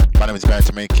name is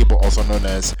Tremayne, Caple, also known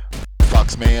as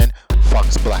Foxman,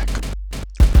 Fox Black.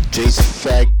 Jace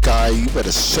Faguy, you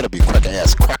better shut up, you cracker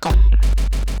ass cracker.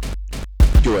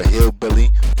 You're a hillbilly,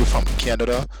 you're from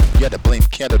Canada. You had to blame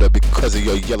Canada because of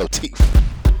your yellow teeth.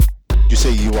 You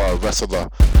say you are a wrestler,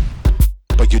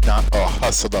 but you're not a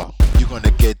hustler. You're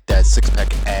gonna get that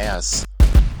six-pack ass,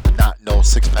 not no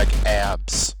six-pack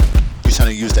abs. You're trying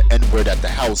to use the N-word at the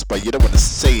house, but you don't want to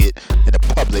say it in the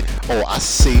public. Oh, I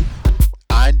see.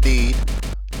 I need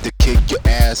to kick your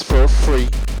ass for free.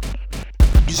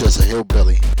 You're just a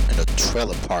hillbilly in a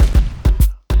trailer park.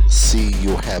 See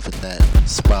you having that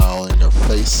smile in your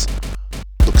face.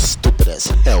 Look stupid as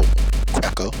hell,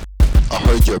 cracker. I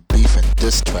heard your beef in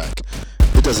this track.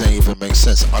 It doesn't even make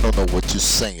sense. I don't know what you're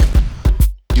saying.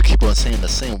 You keep on saying the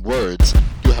same words.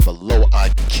 You have a low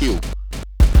IQ.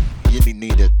 You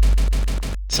needed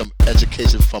some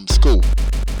education from school.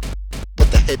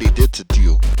 What the hell he did to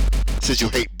you? Since you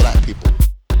hate black people.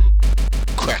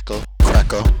 Cracker,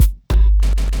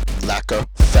 lacker,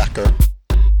 facker,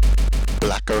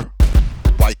 blacker,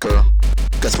 whiker.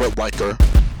 Guess what, whiker?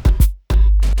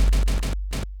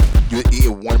 You're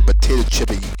eating one potato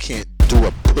chip and you can't do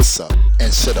a push-up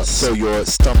and shut up. So your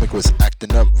stomach was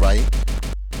acting up, right?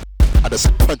 I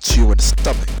just punched you in the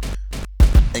stomach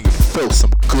and you feel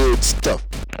some good stuff.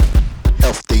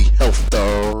 Healthy,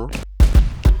 healthier.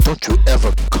 Don't you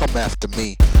ever come after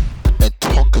me and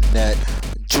talking that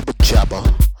jibber jabber.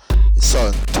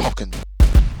 Start talking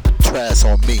trash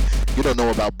on me. You don't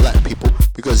know about black people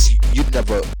because you've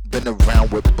never been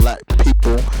around with black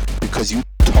people because you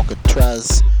talking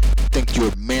trash. Think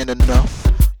you're man enough?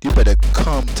 You better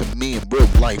come to me in real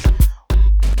life.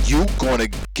 You gonna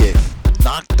get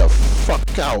knocked the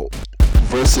fuck out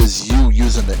versus you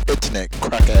using the internet,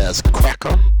 cracker ass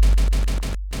cracker.